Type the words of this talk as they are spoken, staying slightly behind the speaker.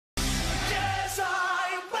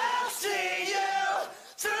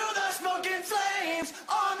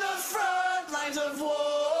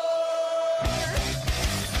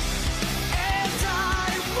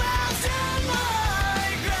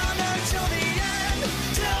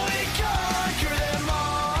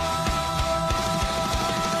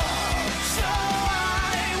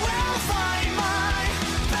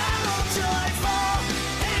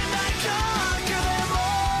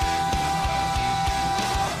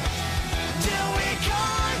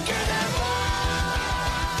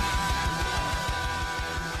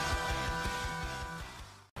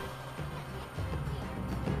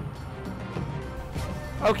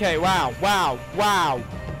Okay, wow, wow, wow.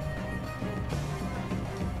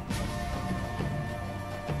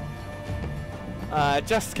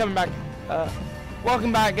 Just coming back.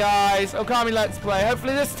 Welcome back, guys. Okami Let's Play.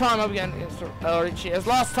 Hopefully this time I'll be getting against Orochi. As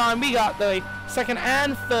last time we got the second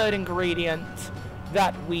and third ingredient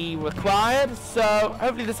that we required. So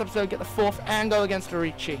hopefully this episode get the fourth and go against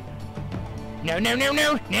Orochi. No, no, no,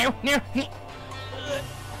 no, no, no.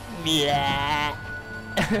 Yeah.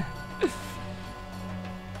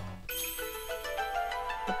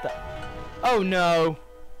 What the? Oh no.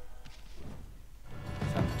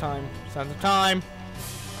 Sounds of time. Sounds of time.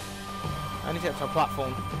 I need to get to a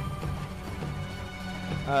platform.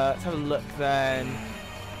 Let's have a look then.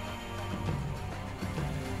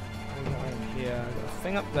 Here, got a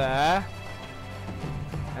thing up there,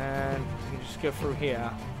 and you can just go through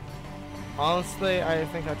here. Honestly, I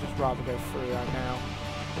think I'd just rather go through right now.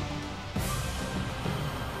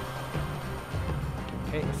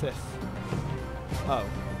 Okay, what's this? Oh.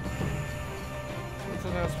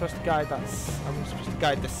 I'm supposed to guide that. I'm supposed to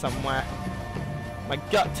guide this somewhere. My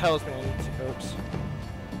gut tells me I need to. Oops.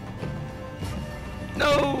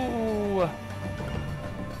 No! Well,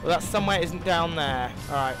 that somewhere isn't down there.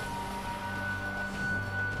 Alright.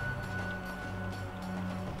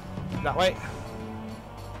 That way.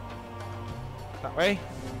 That way.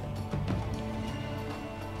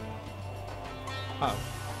 Oh.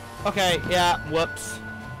 Okay, yeah, whoops.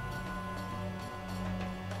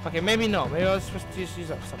 Okay, maybe not. Maybe I was supposed to just use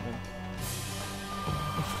that for something.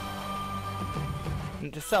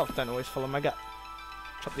 Note to self, don't always follow my gut.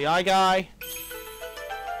 Chop the eye guy.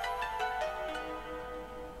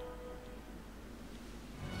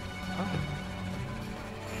 Oh.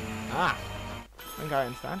 Ah. I think I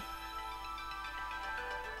understand.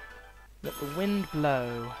 Let the wind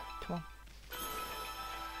blow. Come on.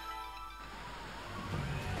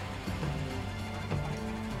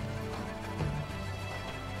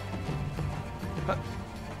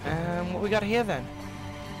 What we got here then?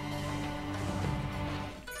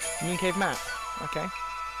 Moon Cave map. Okay.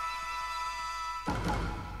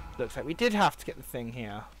 Looks like we did have to get the thing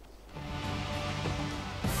here.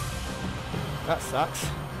 That sucks.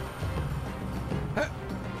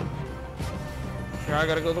 Here I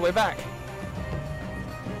gotta go all the way back.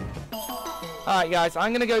 Alright guys,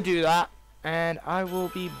 I'm gonna go do that, and I will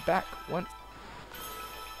be back once.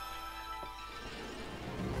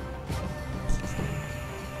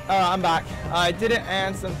 Alright, I'm back. I did it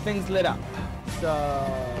and some things lit up. So,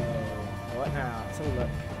 what now? Let's have a look.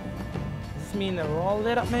 Does this mean they're all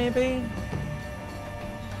lit up maybe?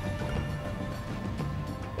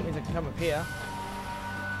 That means I can come up here.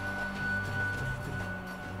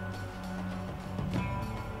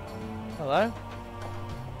 Hello?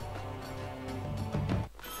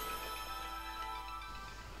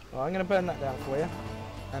 Well, I'm gonna burn that down for you.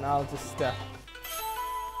 And I'll just,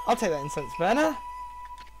 I'll take that incense burner.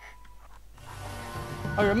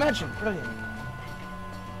 Oh, you're a merchant. Brilliant.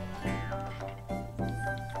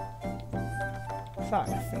 What's that?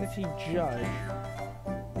 Affinity Judge.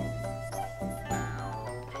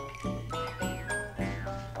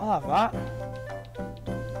 I'll have that.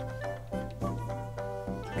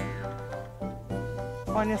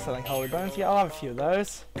 Fine, you're selling holy bones. Yeah, I'll have a few of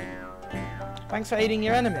those. Thanks for aiding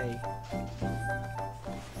your enemy.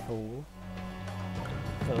 Fool.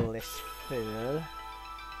 Foolish fool.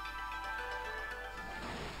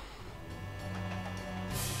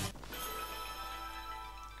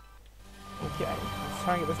 Okay, let's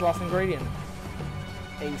try and get this last ingredient.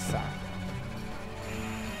 ASAP.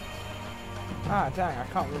 Ah, dang, I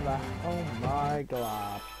can't remember. Oh my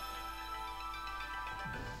god.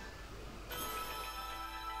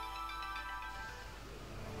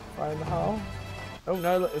 Fire in the hole. Oh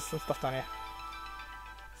no, look, there's some stuff down here.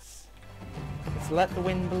 Let's let the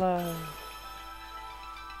wind blow.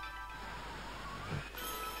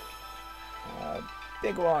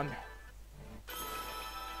 Big one.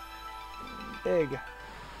 Big. 1,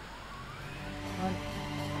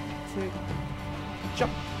 2,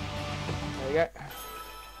 jump. There you go.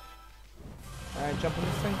 Jump on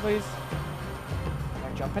this thing, please. Can I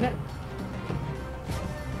jump in it?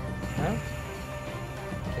 No?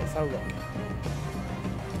 Okay, so look.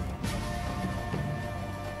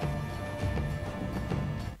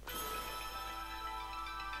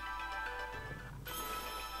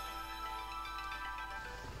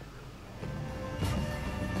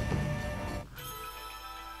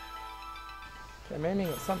 I'm aiming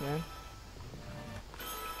at something.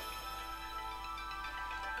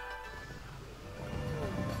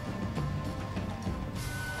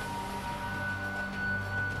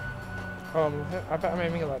 I bet I'm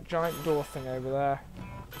aiming at that giant door thing over there.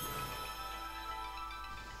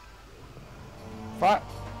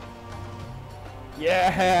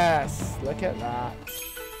 Yes! Look at that.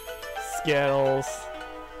 Skills.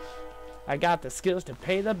 I got the skills to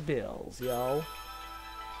pay the bills, yo.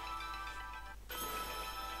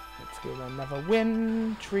 Let's go then. Never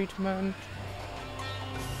win treatment.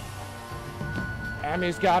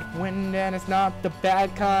 Amu's got wind and it's not the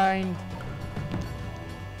bad kind.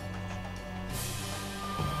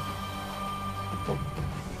 Oh.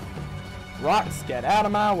 Rocks, get out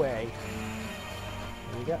of my way.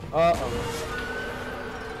 Here we go. Uh-oh.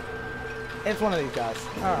 It's one of these guys.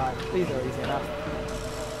 Alright, these are easy enough.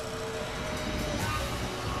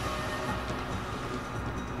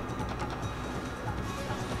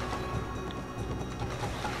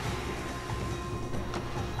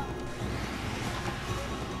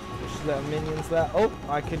 Just little minions there. Oh,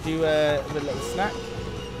 I could do a little snack.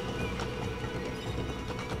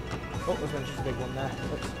 Oh, there's one just a big one there.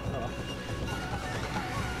 Oops. Oh.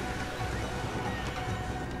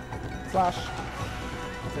 Flash.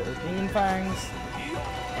 So there's demon fangs,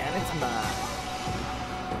 and it's mine.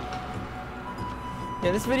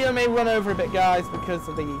 Yeah, this video may run over a bit, guys, because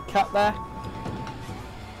of the cut there.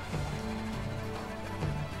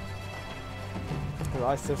 Well,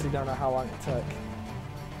 I seriously don't know how long it took.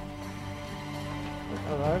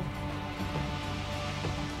 Hello.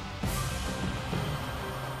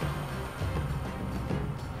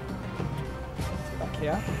 Let's go back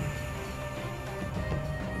here.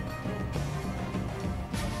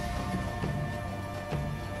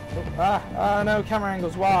 Ah, no, camera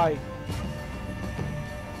angles, why?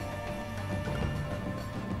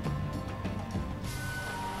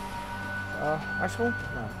 Actual? No.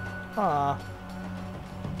 Ah.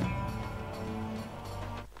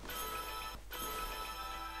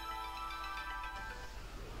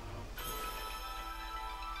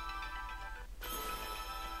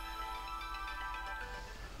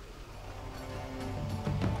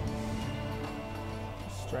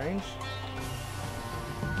 Strange.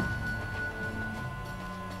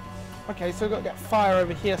 Okay, so we've got to get fire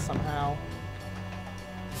over here somehow.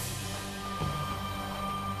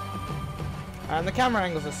 And the camera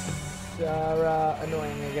angles are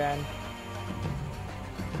annoying again.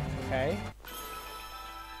 Okay.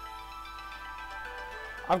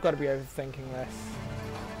 I've got to be overthinking this.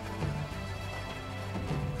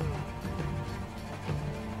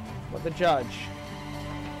 What the judge?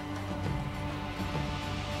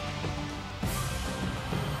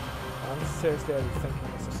 I'm seriously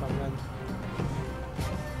overthinking this or something.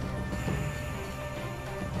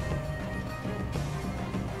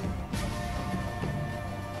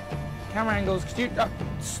 Camera angles, could you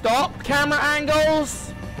stop camera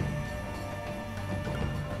angles?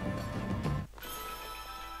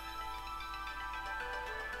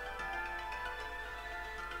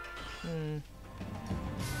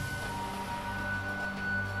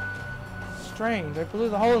 Strange, I blew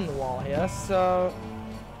the hole in the wall here, so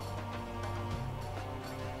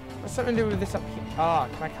what's something to do with this up here? Ah,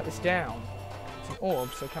 can I cut this down? It's an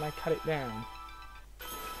orb, so can I cut it down?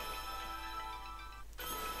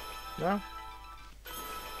 No?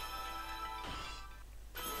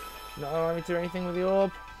 Not allowing me to do anything with the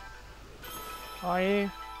orb? Are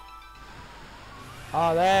you?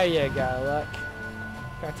 Oh, there you go, look.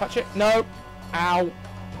 Can I touch it? No! Ow!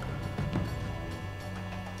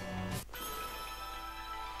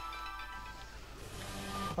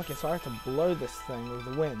 Okay, so I have to blow this thing with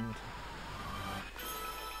the wind.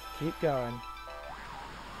 Keep going.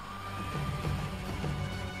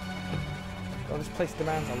 Oh, this place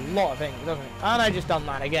demands a lot of ink, doesn't it? And I just done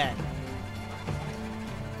that again.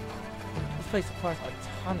 This place requires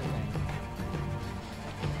a ton of ink.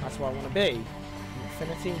 That's where I want to be.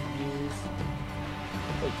 Infinity, use.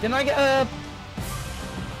 Wait, didn't I get a...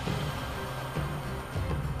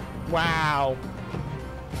 Wow.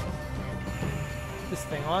 This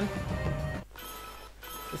thing on.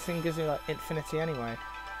 This thing gives me like infinity anyway.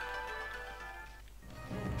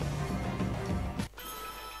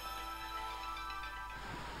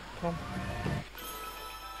 Come on.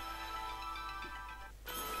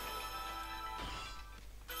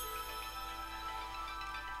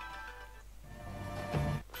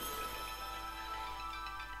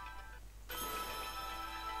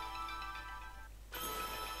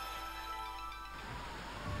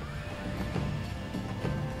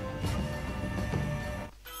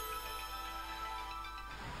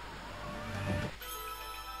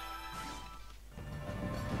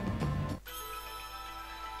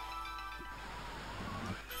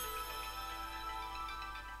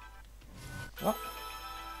 What?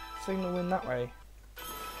 Signal in that way.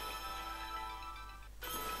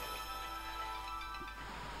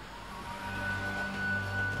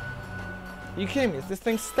 Are you kidding me? Is this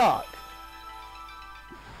thing stuck?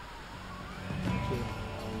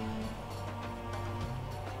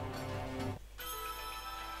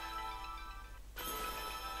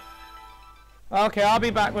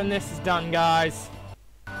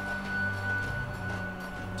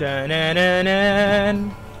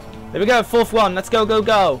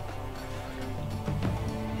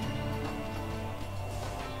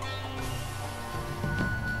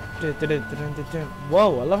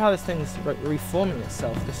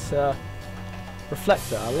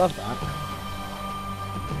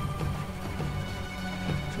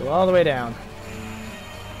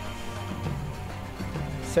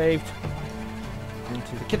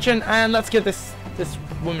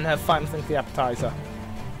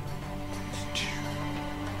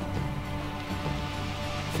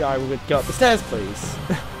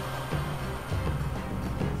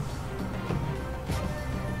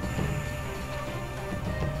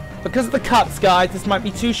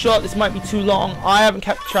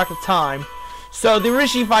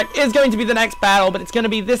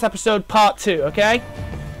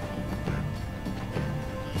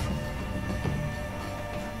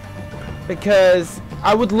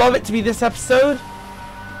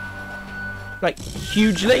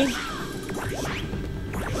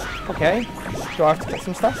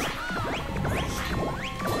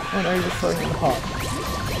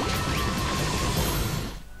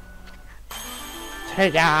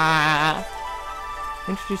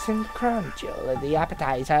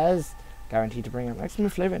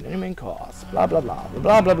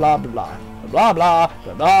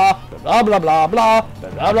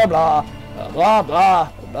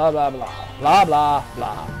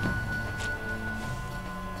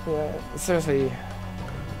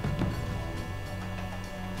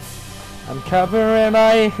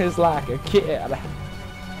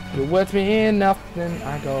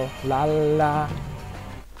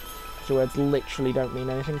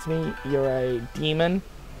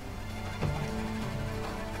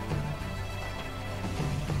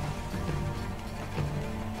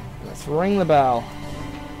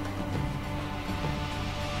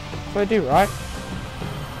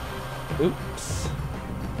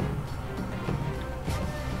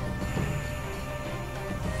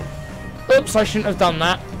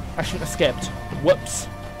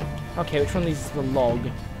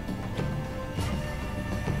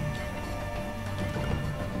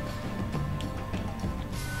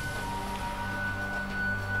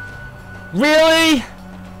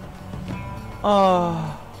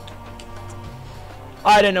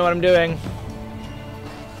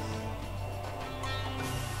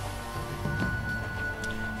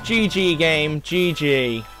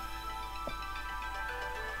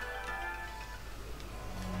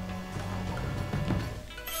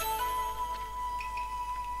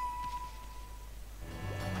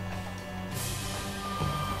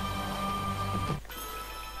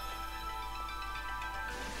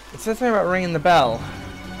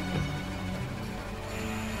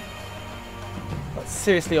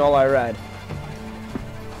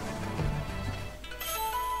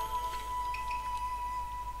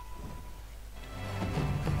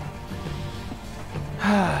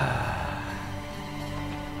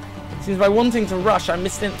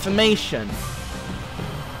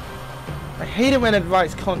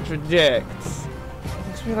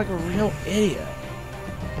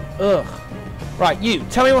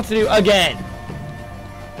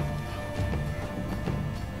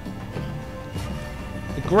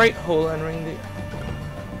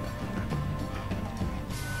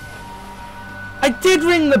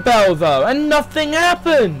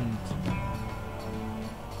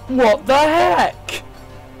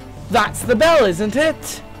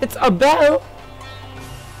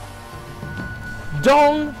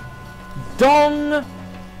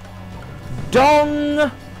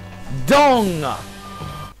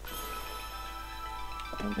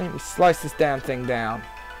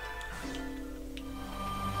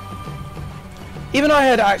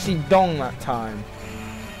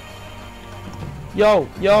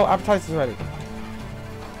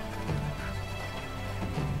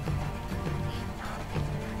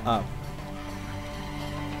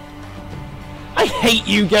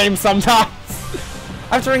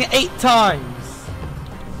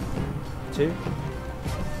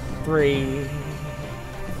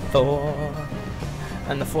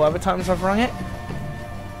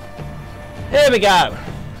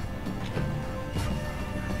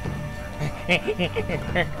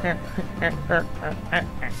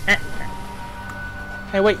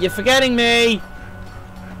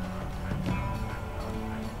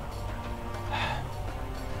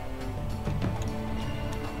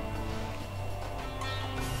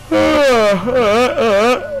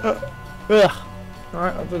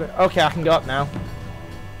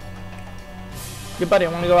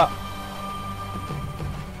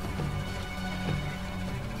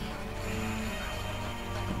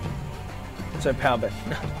 So power bit.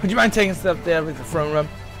 Would you mind taking us up there with the throne room?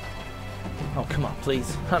 Oh, come on,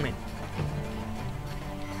 please. I mean.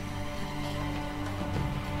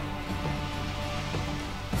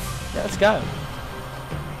 Yeah, let's go.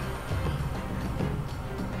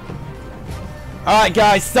 Alright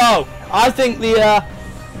guys, so I think the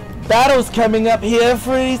battle's coming up here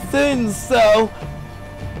pretty soon, so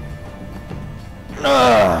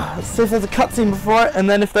let's see if there's a cutscene before it, and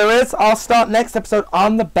then if there is, I'll start next episode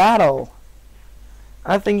on the battle.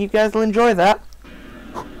 I think you guys will enjoy that.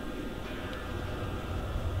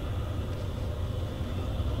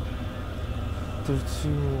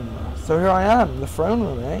 So here I am, the throne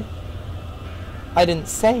room, eh? I didn't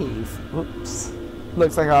save. Oops.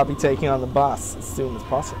 Looks like I'll be taking on the boss as soon as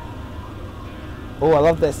possible. Oh, I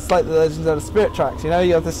love this. It's like the Legends of the Spirit tracks, you know?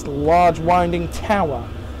 You have this large winding tower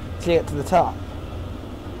to get to the top.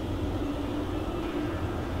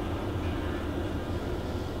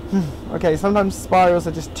 Okay, sometimes spirals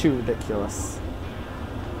are just too ridiculous.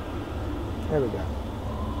 There we go.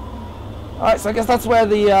 Alright, so I guess that's where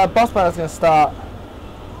the boss battle is going to start.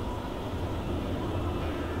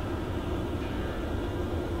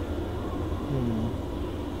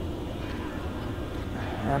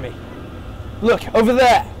 Amy. Look, over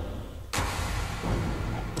there!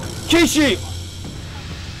 Kishi!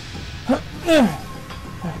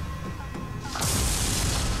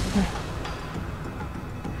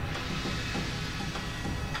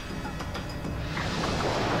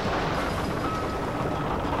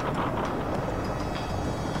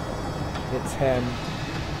 It's him.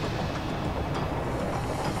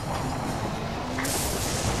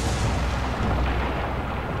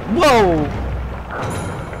 Whoa!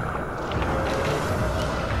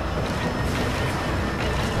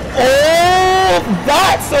 Oh,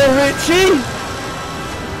 that's Orochi!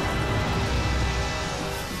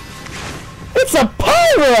 It's a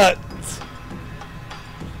pirate!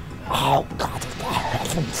 Oh, God of the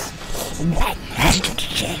heavens. 100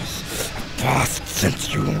 years have passed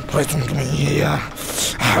since you imprisoned me here.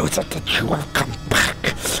 How is it that you have come back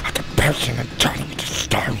after perishing and turning to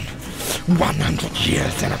stone? 100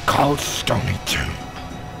 years in a cold, stony tomb.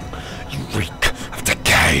 You reek of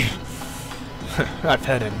decay. I've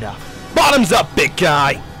had enough. Bottoms up, big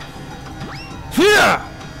guy! Here!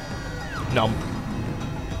 Nom.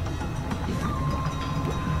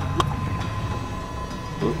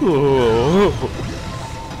 Ooh.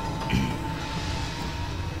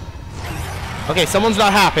 Okay, someone's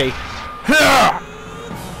not happy.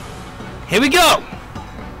 Here we go!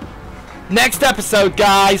 Next episode,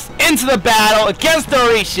 guys, into the battle against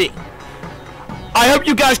Orochi. I hope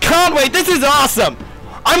you guys can't wait. This is awesome.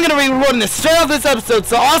 I'm going to be recording this straight off this episode,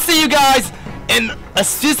 so I'll see you guys in a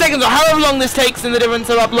few seconds or however long this takes in the difference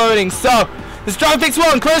of uploading. So, this is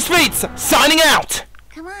DragonFix1, Close Feet, signing out.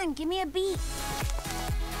 Come on, give me a beat.